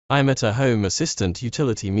IAMMETER Home Assistant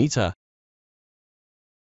Utility Meter.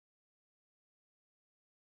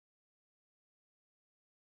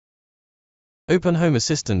 Open Home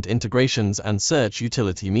Assistant Integrations and search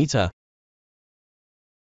Utility Meter.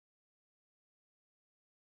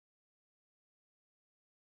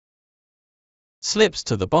 Slips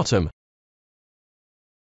to the bottom.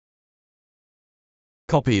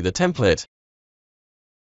 Copy the template.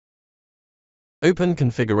 Open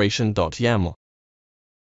configuration.yaml.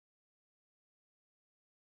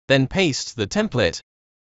 Then paste the template.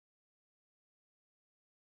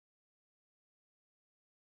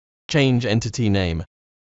 Change entity name.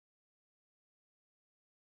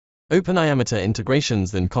 Open IAMMETER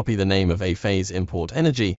Integrations, then copy the name of A-phase import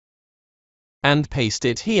energy and paste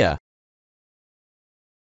it here.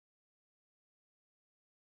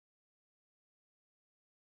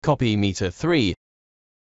 Copy meter 3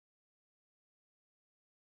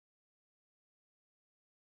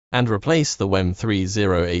 and replace the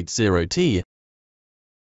WEM3080T.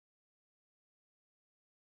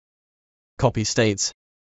 Copy states.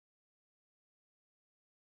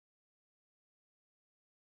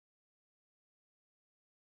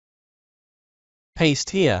 Paste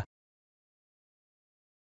here.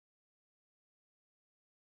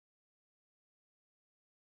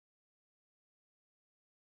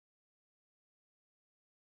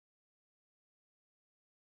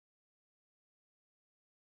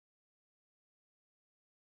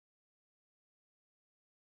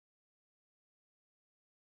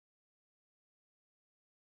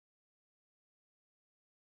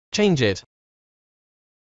 Change it.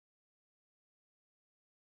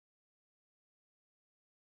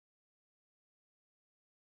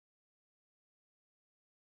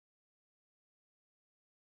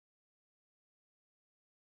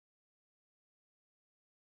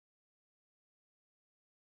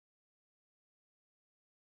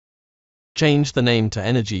 Change the name to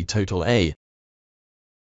Energy Total A.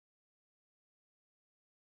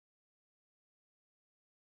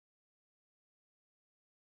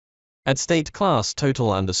 Add state class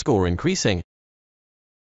total_increasing.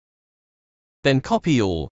 Then copy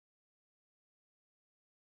all.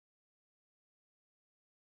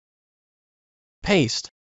 Paste.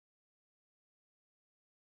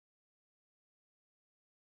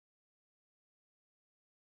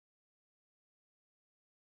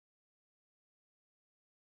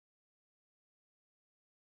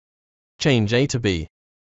 Change A to B.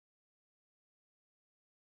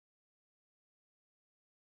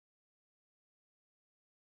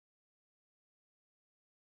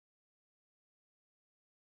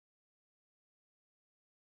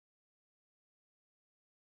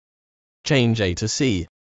 Change A to C.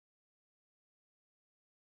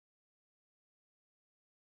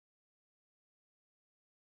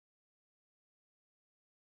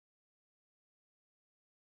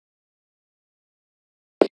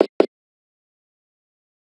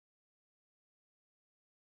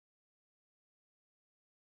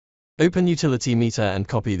 Open Utility Meter and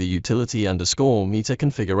copy the utility_meter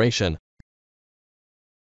configuration.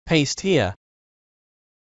 Paste here.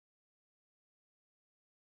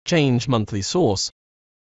 Change monthly source.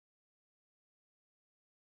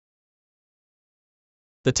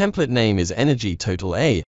 The template name is Energy Total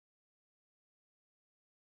A.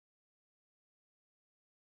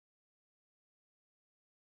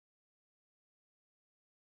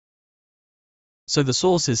 So the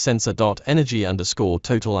source is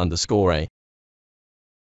sensor.energy_total_A.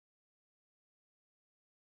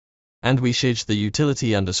 And we change the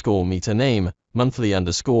utility_meter name,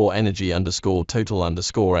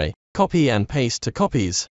 monthly_energy_total_A. Copy and paste to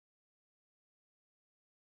copies.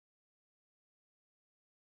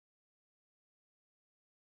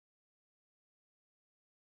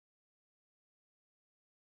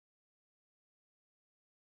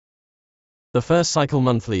 The first cycle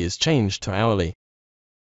monthly is changed to hourly.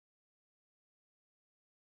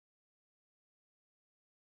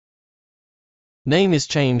 Name is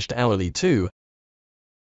changed hourly too.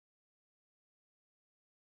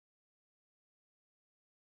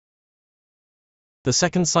 The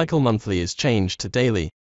second cycle monthly is changed to daily.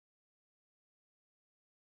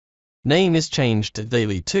 Name is changed to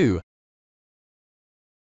daily too.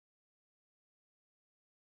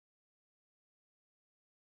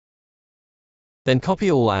 Then copy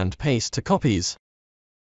all and paste to copies.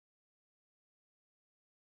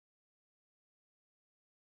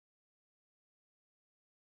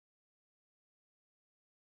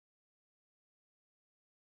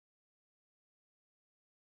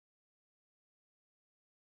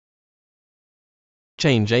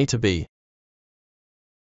 Change A to B.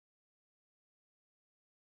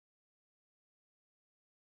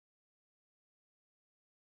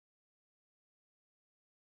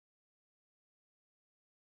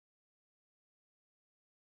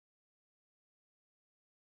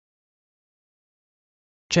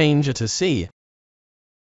 Change it to C.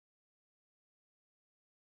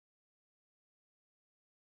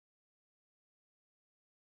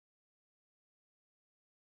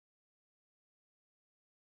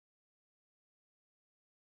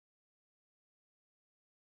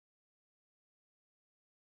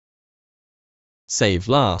 Save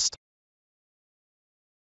last.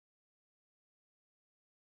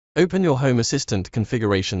 Open your Home Assistant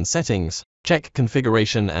configuration settings, check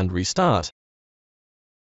configuration and restart.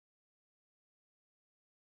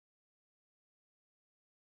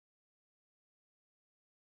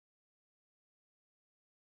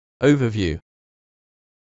 Overview.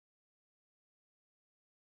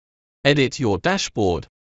 Edit your dashboard.